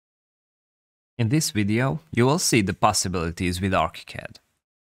In this video, you will see the possibilities with Archicad.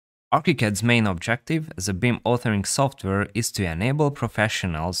 Archicad's main objective as a BIM authoring software is to enable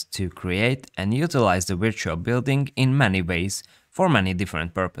professionals to create and utilize the virtual building in many ways for many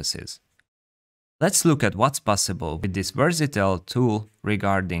different purposes. Let's look at what's possible with this versatile tool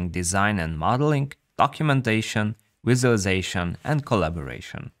regarding design and modeling, documentation, visualization, and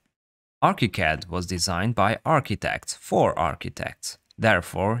collaboration. Archicad was designed by architects for architects.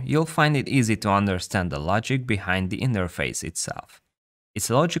 Therefore, you'll find it easy to understand the logic behind the interface itself. Its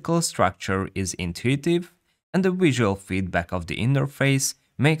logical structure is intuitive, and the visual feedback of the interface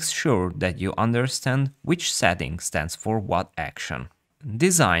makes sure that you understand which setting stands for what action.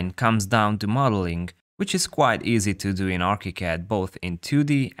 Design comes down to modeling, which is quite easy to do in Archicad both in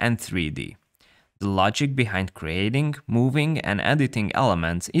 2D and 3D. The logic behind creating, moving, and editing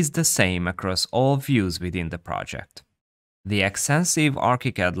elements is the same across all views within the project. The extensive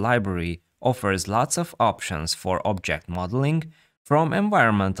Archicad library offers lots of options for object modeling, from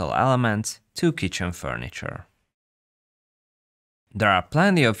environmental elements to kitchen furniture. There are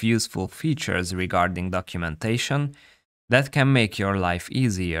plenty of useful features regarding documentation that can make your life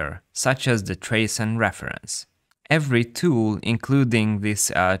easier, such as the trace and reference. Every tool, including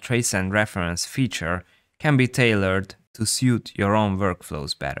this trace and reference feature, can be tailored to suit your own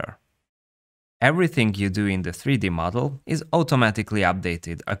workflows better. Everything you do in the 3D model is automatically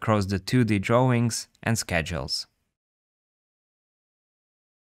updated across the 2D drawings and schedules.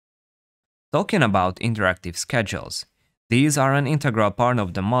 Talking about interactive schedules, these are an integral part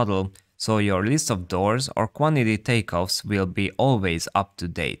of the model, so your list of doors or quantity takeoffs will be always up to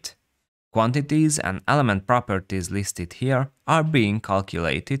date. Quantities and element properties listed here are being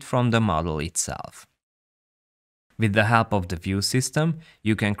calculated from the model itself. With the help of the view system,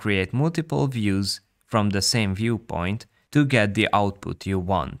 you can create multiple views from the same viewpoint to get the output you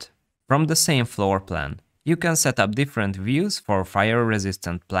want. From the same floor plan, you can set up different views for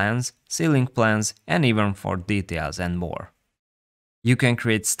fire-resistant plans, ceiling plans, and even for details and more. You can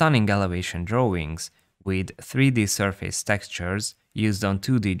create stunning elevation drawings with 3D surface textures used on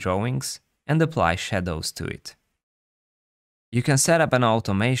 2D drawings and apply shadows to it. You can set up an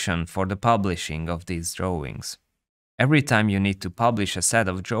automation for the publishing of these drawings. Every time you need to publish a set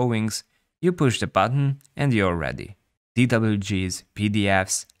of drawings, you push the button and you're ready. DWGs,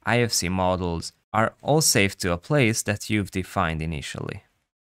 PDFs, IFC models are all saved to a place that you've defined initially.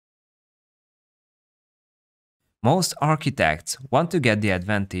 Most architects want to get the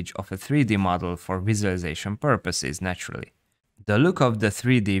advantage of a 3D model for visualization purposes naturally. The look of the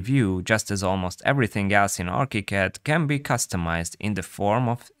 3D view, just as almost everything else in Archicad, can be customized in the form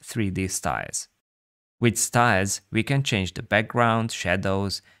of 3D styles. With styles, we can change the background,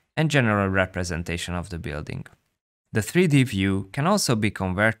 shadows, and general representation of the building. The 3D view can also be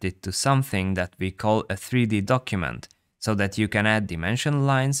converted to something that we call a 3D document, so that you can add dimension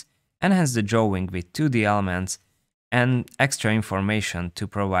lines, enhance the drawing with 2D elements, and extra information to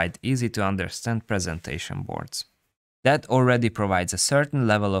provide easy-to-understand presentation boards. That already provides a certain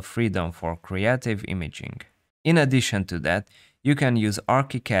level of freedom for creative imaging. In addition to that, you can use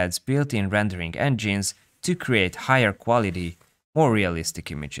Archicad's built-in rendering engines to create higher quality, more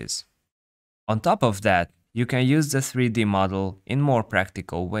realistic images. On top of that, you can use the 3D model in more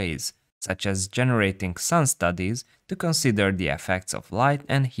practical ways, such as generating sun studies to consider the effects of light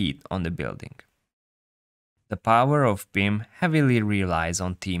and heat on the building. The power of BIM heavily relies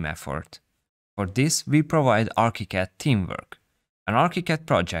on team effort. For this, we provide Archicad Teamwork. An Archicad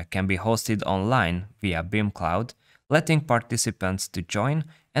project can be hosted online via BIM Cloud, letting participants to join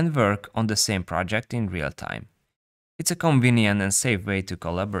and work on the same project in real time. It's a convenient and safe way to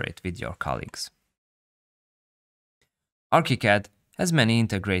collaborate with your colleagues. Archicad has many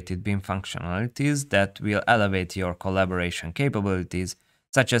integrated BIM functionalities that will elevate your collaboration capabilities,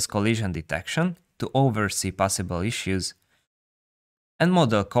 such as collision detection to oversee possible issues, and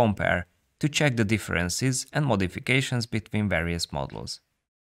model compare to check the differences and modifications between various models.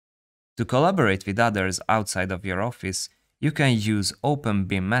 To collaborate with others outside of your office, you can use open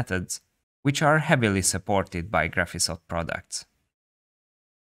BIM methods, which are heavily supported by Graphisoft products.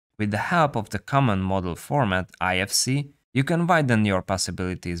 With the help of the common model format IFC, you can widen your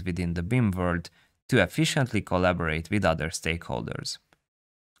possibilities within the BIM world to efficiently collaborate with other stakeholders.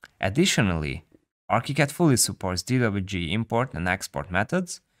 Additionally, Archicad fully supports DWG import and export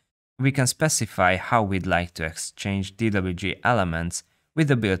methods. We can specify how we'd like to exchange DWG elements with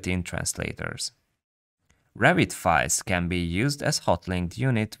the built-in translators. Revit files can be used as hot-linked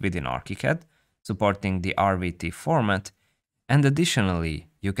unit within Archicad, supporting the RVT format, and additionally,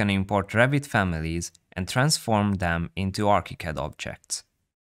 you can import Revit families and transform them into Archicad objects.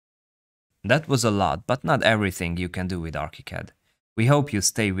 That was a lot, but not everything you can do with Archicad. We hope you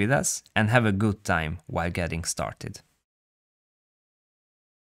stay with us and have a good time while getting started.